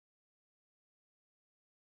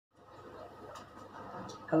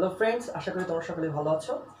Hello friends, আশা করি তোমরা সকলে ভালো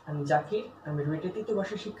আছো। আমি জাকির, আমি রুয়েটে তৃতীয়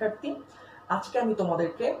বর্ষের শিক্ষার্থী। আজকে আমি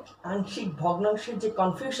তোমাদেরকে আংশিক ভগ্নাংশের যে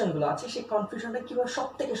কনফিউশনগুলো আছে সেই কনফিউশনটা কীভাবে সব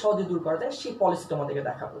থেকে সহজে দূর করা যায় সেই পলিসি তোমাদেরকে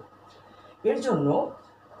দেখাবো। এর জন্য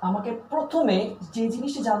আমাকে প্রথমে যে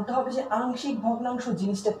জিনিসটা জানতে হবে যে আংশিক ভগ্নাংশ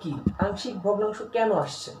জিনিসটা কি, আংশিক ভগ্নাংশ কেন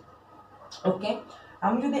আসছে। ওকে,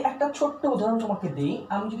 আমি যদি একটা ছোট্ট উদাহরণ তোমাকে দিই,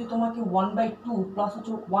 আমি যদি তোমাকে 1/2 প্লাস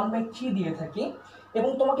হচ্ছে 1/3 দিয়ে থাকি এবং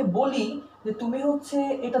তোমাকে বলি যে তুমি হচ্ছে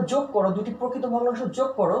এটা যোগ করো, দুটি প্রকৃত ভগ্নাংশ যোগ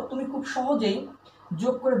করো, তুমি খুব সহজেই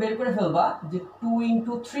যোগ করে বের করে ফেলবা যে 2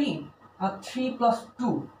 × 3 আর 3 +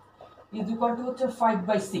 2 = হচ্ছে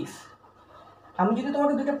 5/6। আমি যদি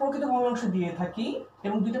তোমাকে দুটো প্রকৃত ভগ্নাংশ দিয়ে থাকি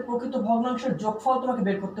এবং দুটো প্রকৃত ভগ্নাংশের যোগফল তোমাকে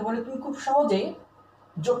বের করতে বলি, তুমি খুব সহজেই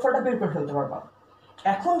যোগফলটা বের করে ফেলতে পারবা।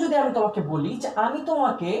 এখন যদি আমি তোমাকে বলি যে আমি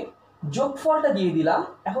তোমাকে যোগফলটা দিয়ে দিলাম,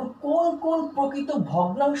 এখন কোন কোন প্রকৃত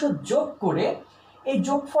ভগ্নাংশ যোগ করে এই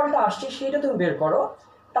যোগফলটা আসছে সেটা তুমি বের করো,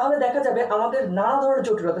 তাহলে দেখা যাবে আমাদের নানা ধরনের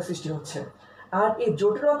জটিলতা সৃষ্টি হচ্ছে। আর এই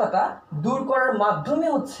জটিলতাটা দূর করার মাধ্যমে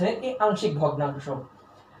হচ্ছে এই আংশিক ভগ্নাংশ।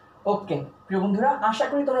 ওকে প্রিয় বন্ধুরা, আশা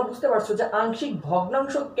করি তোমরা বুঝতে পারছো যে আংশিক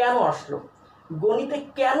ভগ্নাংশ কেন আসলো, গণিতে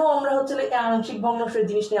কেন আমরা হচ্ছে এই আংশিক ভগ্নাংশের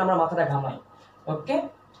জিনিস নিয়ে আমরা মাথাটা ঘামাই। ওকে,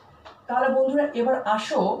 তাহলে বন্ধুরা এবার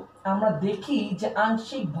আসো আমরা দেখি যে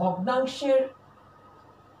আংশিক ভগ্নাংশের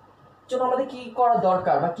জন্য আমাদের কি করা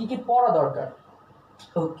দরকার বা কি কি পড়া দরকার।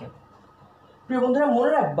 ওকে প্রিয় বন্ধুরা,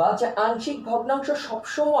 মনে রাখবা যে আংশিক ভগ্নাংশ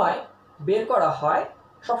সবসময় বের করা হয়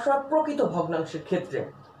সবসময় প্রকৃত ভগ্নাংশের ক্ষেত্রে,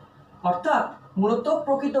 অর্থাৎ মূলত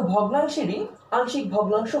প্রকৃত ভগ্নাংশেরই আংশিক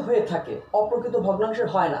ভগ্নাংশ হয়ে থাকে, অপ্রকৃত ভগ্নাংশের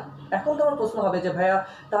হয় না। এখন তোমার প্রশ্ন হবে যে ভাইয়া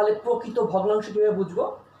তাহলে প্রকৃত ভগ্নাংশ কিভাবে বুঝবো?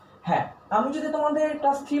 হ্যাঁ, আমি যদি তোমাদের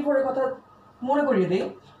ক্লাস 3-4 এর কথা মনে করিয়ে দিই,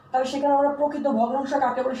 তাহলে সেখানে আমরা প্রকৃত ভগ্নাংশ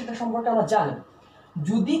কাকে বলে সেটা সম্পর্কে আমরা জানি।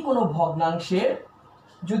 যদি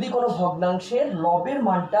কোনো ভগ্নাংশের লবের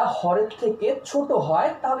মানটা হরের থেকে ছোট হয়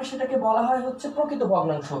তাহলে সেটাকে বলা হয় হচ্ছে প্রকৃত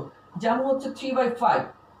ভগ্নাংশ, যেমন হচ্ছে 3/5।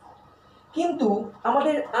 কিন্তু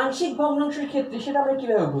আমাদের আংশিক ভগ্নাংশের ক্ষেত্রে সেটা আমরা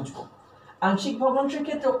কিভাবে বুঝবো? আংশিক ভগ্নাংশের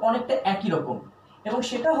ক্ষেত্রে অনেকটা একই রকম, এবং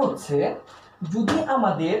সেটা হচ্ছে যদি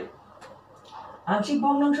আমাদের আংশিক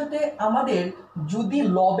ভগ্নাংশতে আমাদের যদি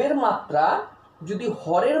লবের মাত্রা যদি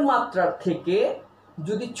হরের মাত্রার থেকে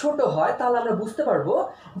যদি ছোট হয় তাহলে আমরা বুঝতে পারবো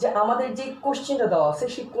যে আমাদের যে কোশ্চেনটা দেওয়া আছে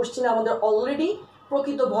সেই কোশ্চেনে আমাদের অলরেডি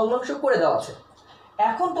প্রকৃত ভগ্নাংশ করে দেওয়া আছে।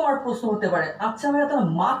 এখন তোমার প্রশ্ন হতে পারে, আচ্ছা ভাইয়া তাহলে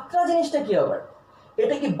মাত্রা জিনিসটা কি আবার?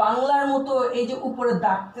 এটা কি বাংলার মতো এই যে উপরে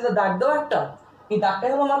দাগ দেওয়া একটা, এই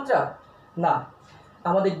দাগটাই হলো মাত্রা? না,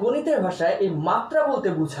 আমাদের গণিতের ভাষায় এই মাত্রা বলতে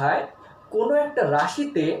বোঝায় কোনো একটা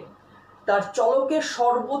রাশিতে তার চলকের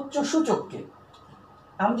সর্বোচ্চ সূচককে।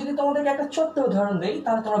 আমি যদি তোমাদেরকে একটা ছোট্ট উদাহরণ দিই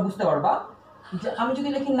তাহলে তোমরা বুঝতে পারবা যে আমি যদি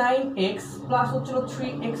লিখি 9x প্লাস হচ্ছিল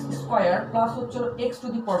 3x² প্লাস হচ্ছিল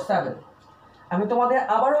x⁴। আমি তোমাদের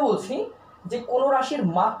আবারও বলছি যে কোনো রাশির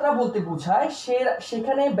মাত্রা বলতে বোঝায়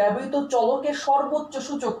সেখানে ব্যবহৃত চলকের সর্বোচ্চ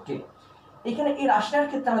সূচককে। এখানে এই রাশিটার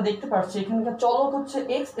ক্ষেত্রে আমরা দেখতে পাচ্ছি এখানকার চলক হচ্ছে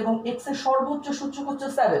x এবং x এর সর্বোচ্চ সূচক হচ্ছে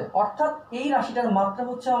 7, অর্থাৎ এই রাশিটার মাত্রা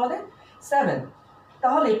হচ্ছে আমাদের 7।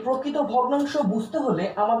 তাহলে প্রকৃত ভগ্নাংশ বুঝতে হলে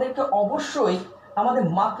আমাদেরকে অবশ্যই আমাদের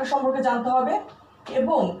মাত্রা সম্পর্কে জানতে হবে,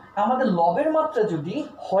 এবং আমাদের লবের মাত্রা যদি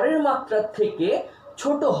হরের মাত্রার থেকে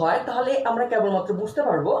ছোট হয় তাহলে আমরা কেবলমাত্র বুঝতে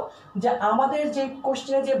পারবো যে আমাদের যে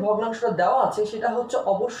কোশ্চেনে যে ভগ্নাংশটা দেওয়া আছে সেটা হচ্ছে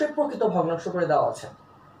অবশ্যই প্রকৃত ভগ্নাংশ করে দেওয়া আছে।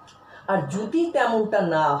 আর যদি তেমনটা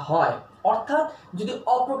না হয়, অর্থাৎ যদি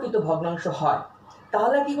অপ্রকৃত ভগ্নাংশ হয়,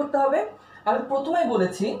 তাহলে কি করতে হবে? আমি প্রথমেই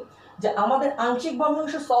বলেছি যে আমাদের আংশিক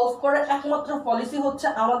ভগ্নাংশ সলভ করার একমাত্র পলিসি হচ্ছে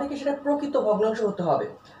আমাদেরকে সেটা প্রকৃত ভগ্নাংশ হতে হবে।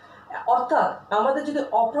 অর্থাৎ আমাদের যদি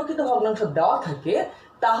অপ্রকৃত ভগ্নাংশ দেওয়া থাকে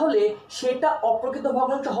তাহলে সেটা অপ্রকৃত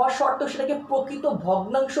ভগ্নাংশ হওয়ার শর্তেও সেটাকে প্রকৃত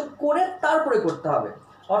ভগ্নাংশ করে তারপরে করতে হবে,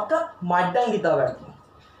 অর্থাৎ মাইডাং দিতে হবে আর কি।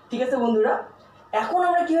 ঠিক আছে বন্ধুরা, এখন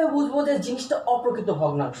আমরা কিভাবে বুঝবো যে জিনিসটা অপ্রকৃত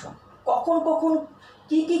ভগ্নাংশ? কখন কখন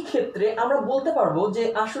কি কি ক্ষেত্রে আমরা বলতে পারবো যে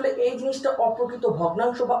আসলে এই জিনিসটা অপ্রকৃত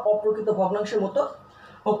ভগ্নাংশ বা অপ্রকৃত ভগ্নাংশের মতো?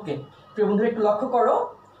 ওকে প্রিয় বন্ধুরা, একটু লক্ষ্য করো,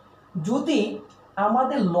 যদি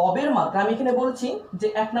আমাদের লবের মাত্রা, আমি এখানে বলছি যে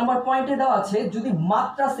 1 নম্বর পয়েন্টে দেওয়া আছে যদি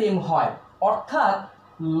মাত্রা সেম হয়, অর্থাৎ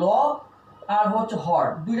লব আর হচ্ছে হর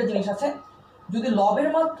দুইটা জিনিস আছে, যদি লবের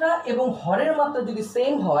মাত্রা এবং হরের মাত্রা যদি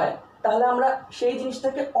সেম হয় তাহলে আমরা সেই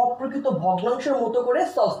জিনিসটাকে অপ্রকৃত ভগ্নাংশের মতো করে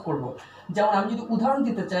সলভ করব। যেমন আমি যদি উদাহরণ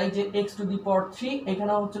দিতে চাই যে x⁴,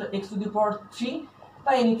 এখানে হচ্ছিল x⁴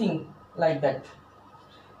 বা এনিথিং লাইক দ্যাট,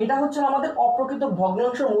 এটা হচ্ছে আমাদের অপ্রকৃত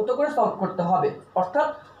ভগ্নাংশের মতো করে সলভ করতে হবে। অর্থাৎ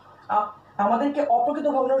আমাদেরকে অপ্রকৃত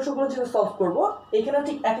ভগ্নাংশগুলো যেভাবে সলভ করব এখানে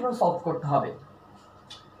ঠিক একইভাবে সলভ করতে হবে।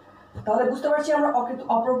 তাহলে বুঝতে পারছি আমরা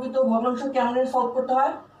অপ্রকৃত ভগ্নাংশ কেমন সলভ করতে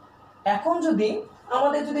হয়। এখন যদি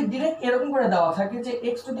আমাদের যদি ডিরেক্ট এরকম করে দেওয়া থাকে যে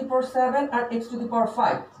x⁴ আর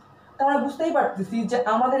x⁵, আমরা বুঝতেই পারতেছি যে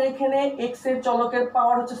আমাদের এখানে এক্স এর চলকের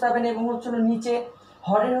পাওয়ার হচ্ছে 7 এবং হচ্ছে নিচে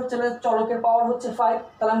হরের হচ্ছে চলকের পাওয়ার হচ্ছে 5।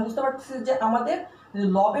 তাহলে আমি বুঝতে পারতেছি যে আমাদের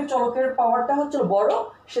লবের চলকের পাওয়ারটা হচ্ছে বড়,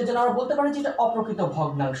 সেজন্য আমরা বলতে পারি যে এটা অপ্রকৃত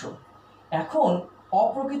ভগ্নাংশ। এখন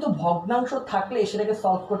অপ্রকৃত ভগ্নাংশ থাকলে সেটাকে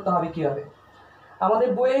সলভ করতে হবে কিভাবে? আমাদের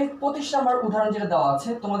বইয়ের 25 নম্বর উদাহরণ যেটা দেওয়া আছে,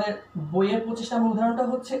 তোমাদের বইয়ের 25 নম্বর উদাহরণটা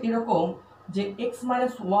হচ্ছে এরকম যে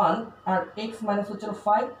x-1 আর x হচ্ছে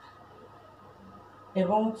 5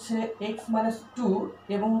 এবং হচ্ছে x-2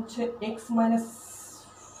 এবং হচ্ছে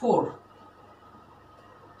x-4।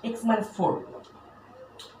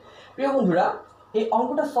 প্রিয় বন্ধুরা, এই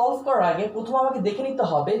অঙ্কটা সলভ করার আগে প্রথমে আমাকে দেখে নিতে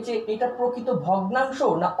হবে যে এটা প্রকৃত ভগ্নাংশ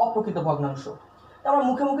না অপ্রকৃত ভগ্নাংশ। আমরা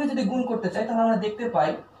মুখে মুখে যদি গুণ করতে চাই তাহলে আমরা দেখতে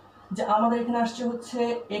পাই যে আমাদের এখানে আসছে হচ্ছে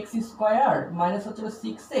x² মাইনাস হচ্ছে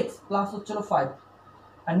 6x প্লাস হচ্ছে 5,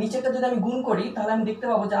 আর নিচেটা যদি আমি গুণ করি তাহলে আমি দেখতে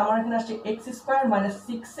পাবো যে আমার এখানে আসছে x² মাইনাস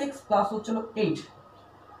 6x প্লাস হচ্ছে 8।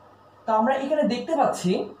 তো আমরা এখানে দেখতে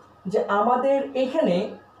পাচ্ছি যে আমাদের এখানে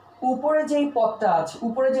উপরে যে পদটা আছে,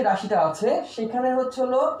 উপরে যে রাশিটা আছে সেখানে হচ্ছে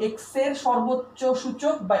হলো x এর সর্বোচ্চ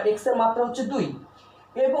সূচক বা x এর মাত্রা হচ্ছে 2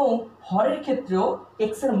 এবং হরের ক্ষেত্রেও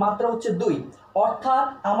x এর মাত্রা হচ্ছে 2, অর্থাৎ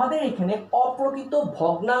আমাদের এখানে অপ্রকৃত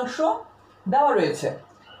ভগ্নাংশ দেওয়া রয়েছে।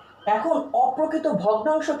 এখন অপ্রকৃত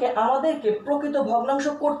ভগ্নাংশকে আমাদেরকে প্রকৃত ভগ্নাংশ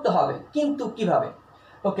করতে হবে, কিন্তু কিভাবে?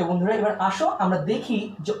 ওকে বন্ধুরা, এবার আসো আমরা দেখি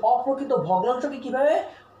যে অপ্রকৃত ভগ্নাংশকে কিভাবে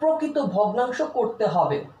প্রকৃত ভগ্নাংশ করতে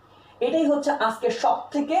হবে। এটাই হচ্ছে আজকে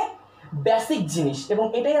সবথেকে বেসিক জিনিস এবং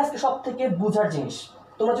এটাই আজকে সবথেকে বোঝার জিনিস।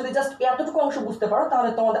 তোমরা যদি জাস্ট এতটুকু অংশ বুঝতে পারো তাহলে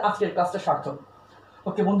তোমাদের আজকের ক্লাসটা সার্থক।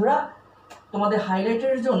 ওকে বন্ধুরা, তোমাদের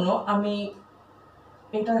হাইলাইটের জন্য আমি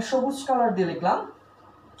এটা সবুজ কালার দিয়ে লিখলাম।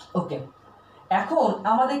 ওকে, এখন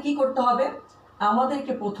আমাদের কি করতে হবে?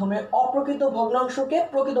 আমাদেরকে প্রথমে অপ্রকৃত ভগ্নাংশকে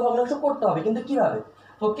প্রকৃত ভগ্নাংশ করতে হবে, কিন্তু কিভাবে?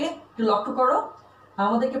 ওকে, একটু লক্ষ্য করো,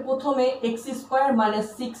 আমাদেরকে প্রথমে x² মাইনাস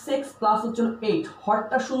 6x প্লাস হচ্ছে 8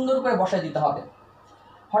 হরটা সুন্দর করে বসায় দিতে হবে।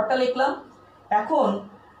 হরটা লিখলাম। এখন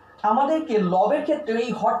আমাদেরকে লবের ক্ষেত্রে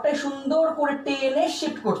এই হরটাই সুন্দর করে টেনে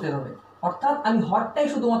শিফট করতে হবে, অর্থাৎ আমি হরটাই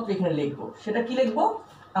শুধুমাত্র এখানে লিখবো। সেটা কি লিখবো?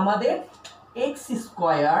 আমাদের x²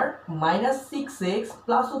 মাইনাস 6x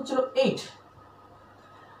প্লাস হচ্ছে 8,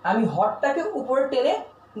 আমি হরটাকে উপরে টেনে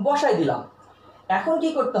বসাই দিলাম। এখন কি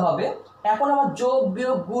করতে হবে? এখন আমার যোগ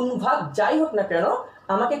বিয়োগ গুণ ভাগ যাই হোক না কেন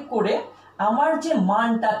আমাকে করে আমার যে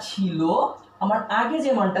মানটা ছিল, আমার আগে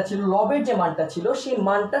যে মানটা ছিল, লবের যে মানটা ছিল, সেই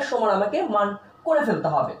মানটার সমান আমাকে মান করে ফেলতে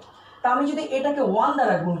হবে। তা আমি যদি এটাকে 1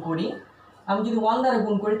 দ্বারা গুণ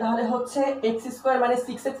করি, তাহলে হচ্ছে x² মাইনাস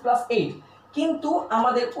 6x প্লাস 8, কিন্তু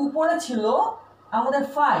আমাদের উপরে ছিল আমাদের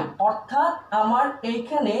 5, অর্থাৎ আমার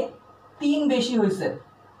এইখানে 3 বেশি হয়েছে।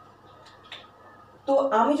 তো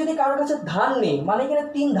আমি যদি কারোর কাছে ধার নেই, মানে এখানে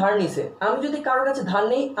 3 ধার নিছে, আমি যদি কারোর কাছে ধার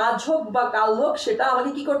নেই আজ হোক বা কাল হোক, সেটা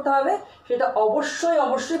আমাকে কি করতে হবে? সেটা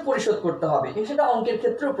অবশ্যই পরিশোধ করতে হবে, সেটা অঙ্কের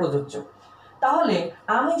ক্ষেত্রেও প্রযোজ্য। তাহলে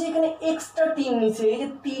আমি যে এখানে এক্সট্রা 3 নিছি, এই যে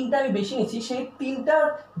 3টা আমি বেশি নিছি, সেই 3টা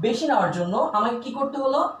বেশি নেওয়ার জন্য আমাকে কি করতে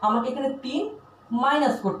হলো? আমাকে এখানে 3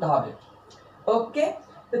 মাইনাস করতে হবে। ওকে,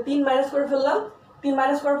 তো 3 মাইনাস করে ফেললাম। 3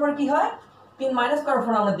 মাইনাস করার পর কি হয়? 3 মাইনাস করার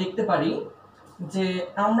পর আমরা দেখতে পারি যে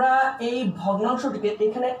আমরা এই ভগ্নাংশটিকে,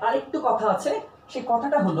 এখানে আরেকটু কথা আছে, সেই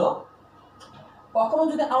কথাটা হলো কখনো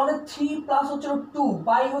যদি আমাদের 3 প্লাস হচ্ছে 2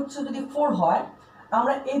 বাই হচ্ছে যদি 4 হয়,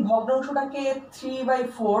 আমরা এই ভগ্নাংশটাকে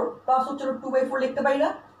 3/4 প্লাস হচ্ছে 2/4 লিখতে পারি না?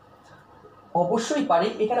 অবশ্যই পারি,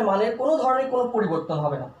 এখানে মানের কোনো ধরনের কোনো পরিবর্তন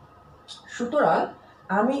হবে না। সুতরাং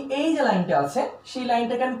আমি এই যে লাইনটা আছে সেই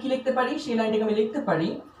লাইনটাকে আমি কি লিখতে পারি? সেই লাইনটাকে আমি লিখতে পারি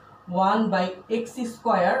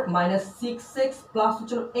 1/x² মাইনাস 6x প্লাস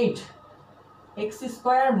হচ্ছে 8, x²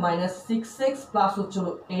 মাইনাস 6x প্লাস হচ্ছে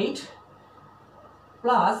 8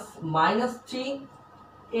 plus minus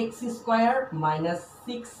 3x² minus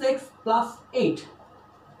 6x plus 8।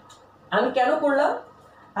 আমি কেন করলাম?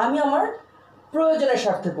 আমি আমার প্রয়োজনের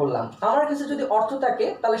স্বার্থে করলাম। আমার কাছে যদি অর্থ থাকে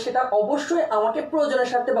তাহলে সেটা অবশ্যই আমাকে প্রয়োজনের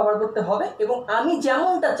স্বার্থে ব্যবহার করতে হবে এবং আমি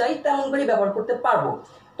যেমনটা চাই তেমন করে ব্যবহার করতে পারবো।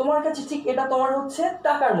 তোমার কাছে ঠিক এটা তোমার হচ্ছে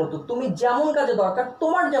টাকার মতো, তুমি যেমন কাজে দরকার,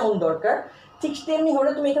 তোমার যেমন দরকার ঠিক তেমনি হলে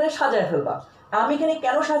তুমি এখানে সাজায় ফেলবা। আমি এখানে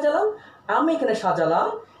কেন সাজালাম? আমি এখানে সাজালাম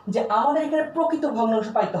যে আমাদের এখানে প্রকৃত ভগ্নাংশ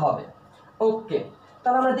পাইতে হবে। ওকে,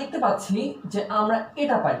 তাহলে আমরা দেখতে পাচ্ছি যে আমরা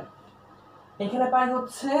এটা পাই, এখানে পাই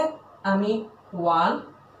হচ্ছে আমি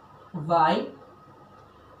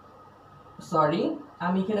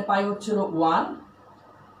আমি এখানে পাই হচ্ছে 1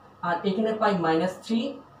 আর এখানে পাই minus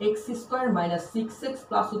 3x² minus 6x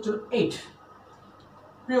plus হচ্ছে 8।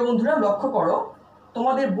 প্রিয় বন্ধুরা, লক্ষ্য করো,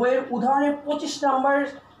 তোমাদের বইয়ের উদাহরণের 25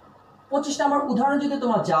 নাম্বার উদাহরণ যদি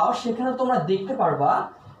তোমরা যাও, সেখানে তোমরা দেখতে পারবা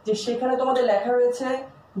যে সেখানে তোমাদের লেখা রয়েছে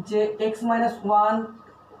যে x-1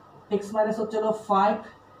 x- হচ্ছে 5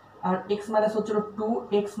 আর এক্স মাইনাস হচ্ছিল 2,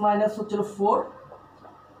 এক্স মাইনাস হচ্ছিল 4,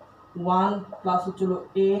 1 প্লাস হচ্ছিল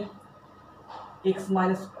a, এক্স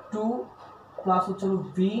মাইনাস 2 প্লাস হচ্ছিল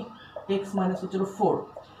b, এক্স মাইনাস হচ্ছিল 4।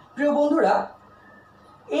 প্রিয় বন্ধুরা,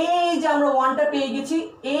 এই যে আমরা ওয়ানটা পেয়ে গেছি,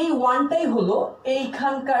 এই ওয়ানটাই হলো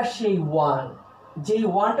এইখানকার সেই ওয়ান, যেই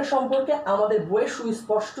ওয়ানটা সম্পর্কে আমাদের বইয়ে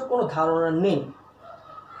সুস্পষ্ট কোনো ধারণা নেই।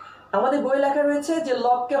 আমাদের বইয়ে লেখা রয়েছে যে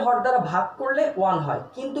লবকে হর দ্বারা ভাগ করলে ওয়ান হয়,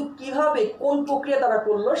 কিন্তু কিভাবে কোন প্রক্রিয়া দ্বারা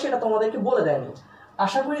করলো সেটা তোমাদেরকে বলে দেয়নি।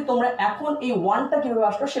 আশা করি তোমরা এখন এই ওয়ানটা কিভাবে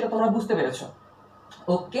আসলো সেটা তোমরা বুঝতে পেরেছো।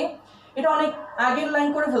 ওকে, এটা অনেক আগের লাইন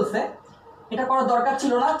করে ফেলছে, এটা করার দরকার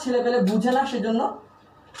ছিল না, ছেলেপেলে বুঝে না সেজন্য।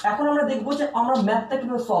 এখন আমরা দেখবো যে আমরা ম্যাথটা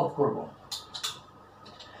কিভাবে সলভ করব।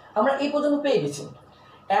 আমরা এই পর্যন্ত পেয়ে গেছি।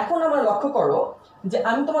 এখন আমরা লক্ষ্য করো যে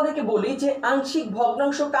আমি তোমাদেরকে বলি যে আংশিক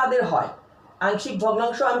ভগ্নাংশ কাদের হয়। আংশিক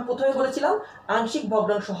ভগ্নাংশ আমি প্রথমে বলেছিলাম, আংশিক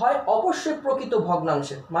ভগ্নাংশ হয় অবশ্যই প্রকৃত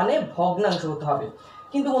ভগ্নাংশের, মানে ভগ্নাংশ হতে হবে।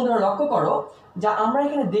 কিন্তু বন্ধুরা লক্ষ্য করো যে আমরা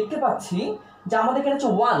এখানে দেখতে পাচ্ছি যে আমাদের এখানে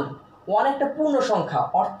হচ্ছে ওয়ান একটা পূর্ণ সংখ্যা,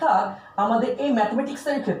 অর্থাৎ আমাদের এই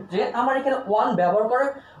ম্যাথমেটিক্সের ক্ষেত্রে আমার এখানে ওয়ান ব্যবহার করার,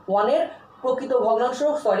 ওয়ানের প্রকৃত ভগ্নাংশ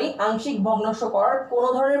আংশিক ভগ্নাংশ করার কোনো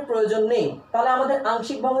ধরনের প্রয়োজন নেই। তাহলে আমাদের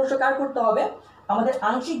আংশিক ভগ্নাংশ কার করতে হবে? আমাদের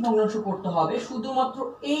আংশিক ভগ্নাংশ করতে হবে শুধুমাত্র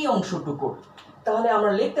এই অংশটুকু। তাহলে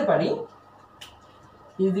আমরা লিখতে পারি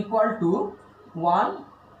ইজ ইকুয়াল টু 1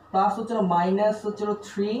 প্লাস হচ্ছিল মাইনাস হচ্ছিল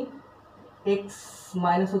 3 এক্স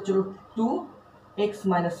মাইনাস হচ্ছিল 2 এক্স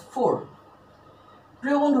মাইনাস 4।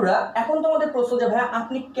 প্রিয় বন্ধুরা, এখন তোমাদের প্রশ্ন যে ভাইয়া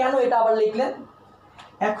আপনি কেন এটা আবার লিখলেন?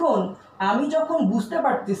 এখন আমি যখন বুঝতে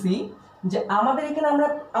পারতেছি যে আমাদের এখানে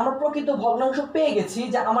আমরা প্রকৃত ভগ্নাংশ পেয়ে গেছি,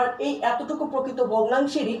 যে আমার এই এতটুকু প্রকৃত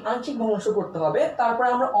ভগ্নাংশেরই আংশিক ভগ্নাংশ করতে হবে, তারপরে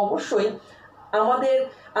আমরা অবশ্যই আমাদের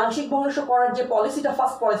আংশিক ভগ্নাংশ করার যে পলিসিটা,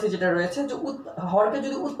 ফার্স্ট পলিসি যেটা রয়েছে, যে হরকে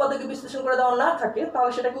যদি উৎপাদকে বিশ্লেষণ করে দেওয়া না থাকে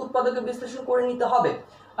তাহলে সেটাকে উৎপাদকে বিশ্লেষণ করে নিতে হবে,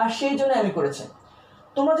 আর সেই জন্য আমি করেছি।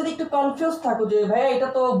 তোমরা যদি একটু কনফিউজ থাকো যে ভাইয়া এটা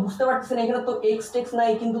তো বুঝতে পারতেছেন, এখানে তো এক্স টেক্স নাই,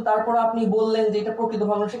 কিন্তু তারপর আপনি বললেন যে এটা প্রকৃত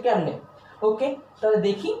ভগ্নাংশ কেমনে। ওকে, তাহলে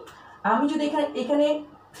দেখি আমি যদি এখানে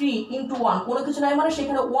 3 into 1 কোনো কিছু নাই, মানে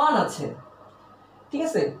সেখানে 1 আছে, ঠিক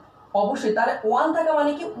আছে? অবশ্যই তাহলে 1 থাকা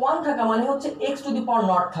মানে কি? 1 থাকা মানে হচ্ছে x to the power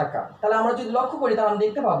not থাকা। তাহলে আমরা যদি লক্ষ্য করি তাহলে আমরা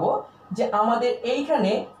দেখতে পাবো যে আমাদের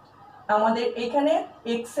এইখানে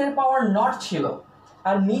x এর পাওয়ার নট ছিল,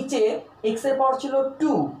 আর নিচে x এর পাওয়ার ছিল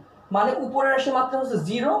 2, মানে উপরের রাশি মাত্রা হচ্ছে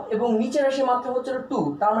 0 এবং নিচের রাশি মাত্রা হচ্ছে 2।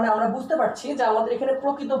 তার মানে আমরা বুঝতে পারছি যে আমাদের এখানে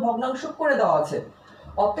প্রকৃত ভগ্নাংশ করে দেওয়া আছে।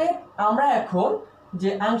 অতএব আমরা এখন যে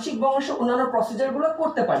আংশিক ভগ্নাংশ অন্যান্য প্রসিজারগুলো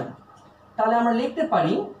করতে পারি। তাহলে আমরা লিখতে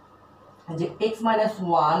পারি যে x minus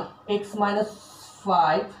 1 x minus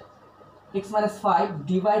 5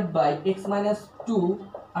 divide by x minus 2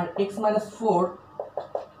 R x minus 4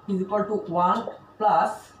 is equal to 1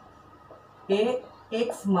 plus a x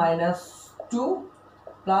minus 2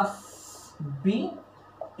 plus b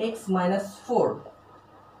x minus 4।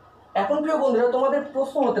 এখন প্রিয় বন্ধুরা, তোমাদের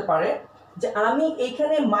প্রশ্ন হতে পারে যে আমি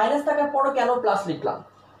এখানে মাইনাস থাকার পরও কেন প্লাস লিখলাম?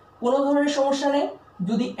 কোনো ধরনের সমস্যা নেই,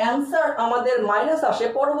 যদি অ্যান্সার আমাদের মাইনাস আসে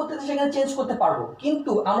পরবর্তীতে সেখানে চেঞ্জ করতে পারবো,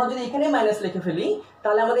 কিন্তু আমরা যদি এখানে মাইনাস লিখে ফেলি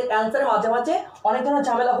তাহলে আমাদের অ্যান্সারের মাঝে মাঝে অনেক ধরনের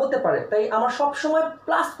ঝামেলা হতে পারে, তাই আমরা সবসময়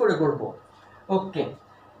প্লাস করে করব। ওকে,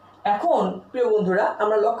 এখন প্রিয় বন্ধুরা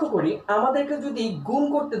আমরা লক্ষ্য করি আমাদেরকে যদি গুণ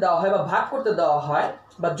করতে দেওয়া হয় বা ভাগ করতে দেওয়া হয়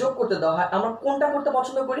বা যোগ করতে দেওয়া হয়, আমরা কোনটা করতে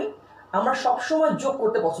পছন্দ করি? আমরা সবসময় যোগ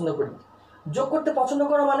করতে পছন্দ করি। যোগ করতে পছন্দ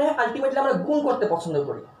করা মানে আলটিমেটলি আমরা গুণ করতে পছন্দ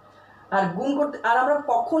করি, আর আমরা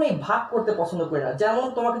কখনোই ভাগ করতে পছন্দ করি না। যেমন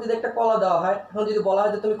তোমাকে যদি একটা কলা দেওয়া হয়, এখন যদি বলা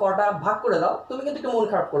হয় যে তুমি কলাটা ভাগ করে দাও, তুমি কিন্তু একটু মন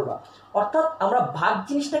খারাপ করবা। অর্থাৎ আমরা ভাগ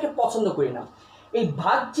জিনিসটাকে পছন্দ করি না। এই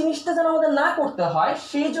ভাগ জিনিসটা যেন আমাদের না করতে হয়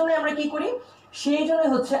সেই জন্য আমরা কি করি? সেই জন্যই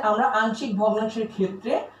হচ্ছে আমরা আংশিক ভগ্নাংশের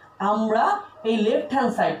ক্ষেত্রে আমরা এই লেফট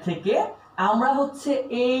হ্যান্ড সাইড থেকে আমরা হচ্ছে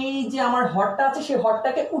এই যে আমার হরটা আছে সেই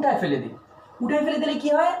হরটাকে উঠায় ফেলে দিই। উঠায় ফেলে দিলে কি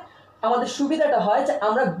হয়? আমাদের সুবিধাটা হয় যে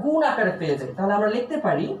আমরা গুণ আকারে পেয়ে যাই। তাহলে আমরা লিখতে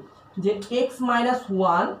পারি যে x minus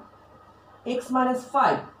 1 x minus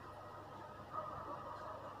 5,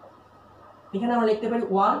 এখানে আমরা লিখতে পারি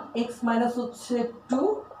 1 x minus হচ্ছে 2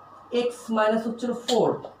 x minus হচ্ছে 4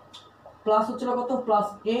 প্লাস হচ্ছে কত? Plus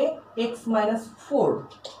a x minus 4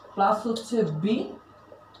 plus হচ্ছে b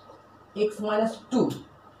x minus 2।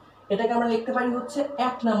 এটাকে আমরা লিখতে পারি হচ্ছে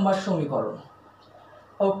 1 নাম্বার সমীকরণ।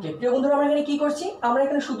 ওকে প্রিয় বন্ধুরা, আমরা এখানে কি করছি? আমরা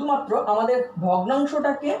এখানে শুধুমাত্র আমাদের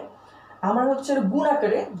ভগ্নাংশটাকে আমরা হচ্ছে গুণ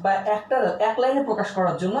আকারে বা এক লাইনে প্রকাশ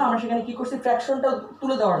করার জন্য আমরা সেখানে কি করছি? ফ্র্যাকশনটা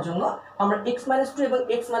তুলে দেওয়ার জন্য আমরা x minus 2 এবং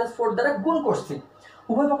x minus 4 দ্বারা গুণ করছি,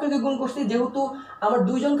 উভয় পক্ষকে গুণ করছি। যেহেতু আমার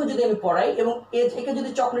দুইজনকে যদি আমি পড়াই এবং একে যদি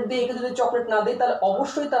চকলেট দিই একে যদি চকলেট না দিই তাহলে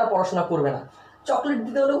অবশ্যই তারা পড়াশোনা করবে না। চকলেট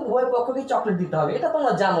দিতে হলে উভয় পক্ষকে চকলেট দিতে হবে, এটা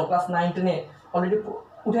তোমরা জানো, ক্লাস 9-10 অলরেডি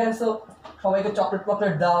উঠে আসছো, সবাইকে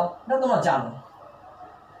চকলেট দাও, এটা তোমরা জানো।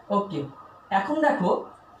 ওকে, এখন দেখো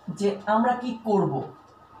যে আমরা কি করব।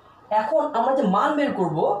 এখন আমরা যে মান বের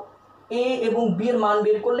করব, এ এবং বি এর মান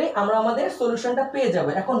বের করলে আমরা আমাদের সলিউশনটা পেয়ে যাব।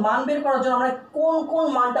 এখন মান বের করার জন্য আমরা কোন কোন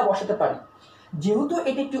মানটা বসাতে পারি। যেহেতু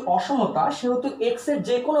এটি একটি অসমতা, সেহেতু এক্স এর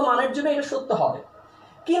যে কোনো মানের জন্য এটা সত্য হবে।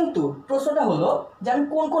 কিন্তু প্রশ্নটা হলো যে আমি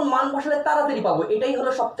কোন কোন মান বসালে তাড়াতাড়ি পাবো, এটাই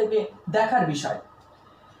হলো সব থেকে দেখার বিষয়।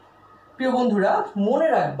 প্রিয় বন্ধুরা, মনে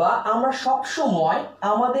রাখবা আমরা সব সময়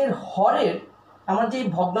আমাদের হরের, আমার যে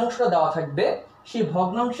ভগ্নাংশটা দেওয়া থাকবে, সেই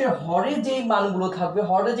ভগ্নাংশের হরে যে মানগুলো থাকবে,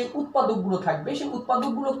 হরে যে উৎপাদকগুলো থাকবে, সেই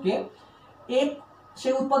উৎপাদকগুলোকে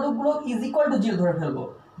সেই উৎপাদকগুলো ইজ ইকুয়াল টু 0 ধরে ফেলবো।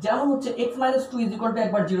 যেমন হচ্ছে x - 2 ইজ ইকুয়াল টু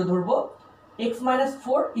একবার 0 ধরবো, x -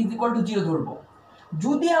 4 ইজ ইকুয়াল টু 0 ধরবো।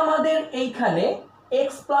 যদি আমাদের এইখানে x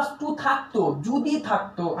 + 2 থাকতো, যদি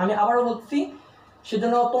থাকতো, আমি আবারও বলছি,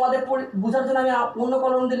 সেজন্য তোমাদের বোঝার জন্য আমি অন্য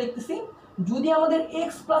কলম দিয়ে লিখতেছি। যদি আমাদের x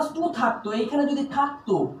 + 2 থাকতো, এইখানে যদি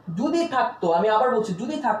থাকতো, আমি আবার বলছি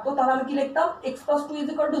যদি থাকতো, তাহলে আমি কি লিখতাম x + 2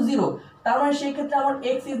 = 0। তার মানে সেই ক্ষেত্রে আমার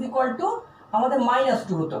x = আমাদের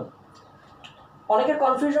 -2 হতো। অনেকের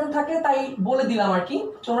কনফিউশন থাকে, তাই বলে দিলাম আর কি,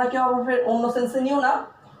 তোমরা কেউ আবার অন্য সেন্সে নিও না।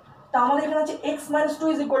 তা আমাদের এখানে আছে x - 2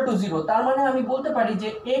 = 0। তার মানে আমি বলতে পারি যে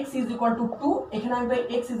x = 2, এখানে আমি পাই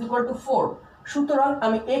x = 4। সুতরাং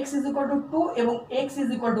আমি x = 2 এবং x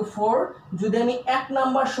 = 4 যদি আমি 1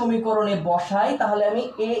 নাম্বার সমীকরণে বসাই, তাহলে আমি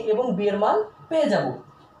a এবং b এর মান পেয়ে যাব।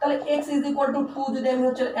 তাহলে x = 2 যদি আমি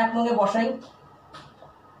হচ্ছে 1 নঙে বসাই,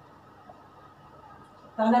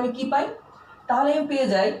 তাহলে আমি কি পাই? তাহলে আমি পেয়ে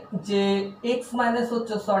যাই যে x মাইনাস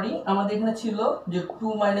হচ্ছে, সরি আমাদের এখানে ছিল যে 2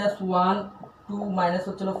 - 1, 2 -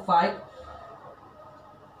 হচ্ছিল 5,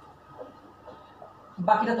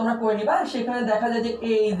 বাকিটা তোমরা করে নিবা। সেখানে দেখা যায় যে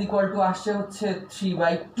a = আসছে হচ্ছে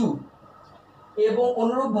 3/2। এবং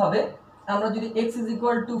অনুরূপভাবে আমরা যদি x =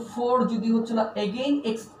 4 যদি হচ্ছিল এগেইন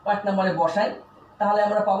x পার্ট নাম্বারে বসাই, তাহলে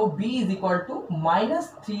আমরা পাবো b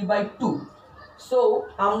 -3/2। সো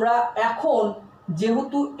আমরা এখন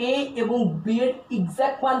যেহেতু a এবং b এর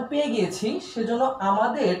এক্সাক্ট মান পেয়ে গিয়েছি, সেজন্য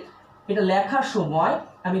আমাদের এটা লেখার সময়,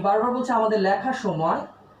 আমি বারবার বলছি, আমাদের লেখার সময়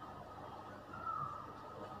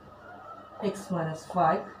x -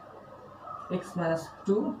 5, x -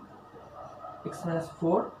 2, x -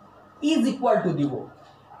 4 is equal to দিব।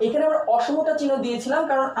 এখানে আমরা অসমতা চিহ্ন দিয়েছিলাম,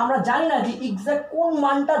 কারণ আমরা জানি না যে এক্সাক্ট কোন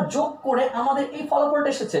মানটা যোগ করে আমাদের এই ফলাফলটা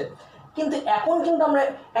এসেছে। কিন্তু এখন কিন্তু আমরা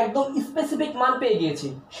একদম স্পেসিফিক মান পেয়ে গিয়েছি,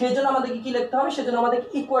 সেই জন্য আমাদেরকে কি লিখতে হবে, সেজন্য আমাদেরকে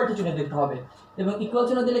ইকুয়াল টু চিহ্ন দিতে হবে। এবং ইকুয়াল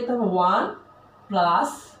চিহ্ন দিয়ে লিখতে হবে 1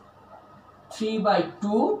 +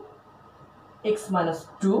 3/2 x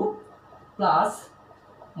 - 2 প্লাস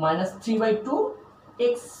 -3/2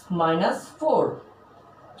 x - 4।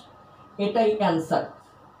 এটাই অ্যান্সার।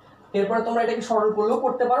 এরপরে তোমরা এটাকে সরল করলেও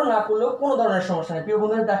করতে পারো, না করলেও কোনো ধরনের সমস্যা নেই। প্রিয়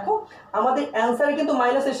বন্ধুরা, দেখো আমাদের অ্যান্সারে কিন্তু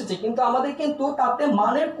মাইনাস এসেছে, কিন্তু আমাদের কিন্তু তাতে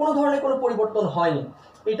মানের কোনো ধরনের কোনো পরিবর্তন হয়নি।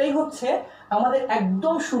 এটাই হচ্ছে আমাদের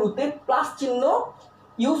একদম শুরুতে প্লাস চিহ্ন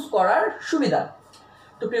ইউজ করার সুবিধা।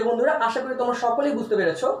 তো প্রিয় বন্ধুরা, আশা করি তোমরা সকলেই বুঝতে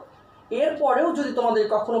পেরেছো। এরপরেও যদি তোমাদের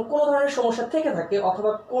কখনো কোনো ধরনের সমস্যা থেকে থাকে,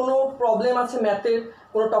 অথবা কোনো প্রবলেম আছে ম্যাথের,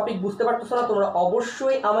 কোনো টপিক বুঝতে পারতেছো না, তোমরা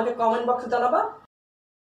অবশ্যই আমাকে কমেন্ট বক্সে জানাবা।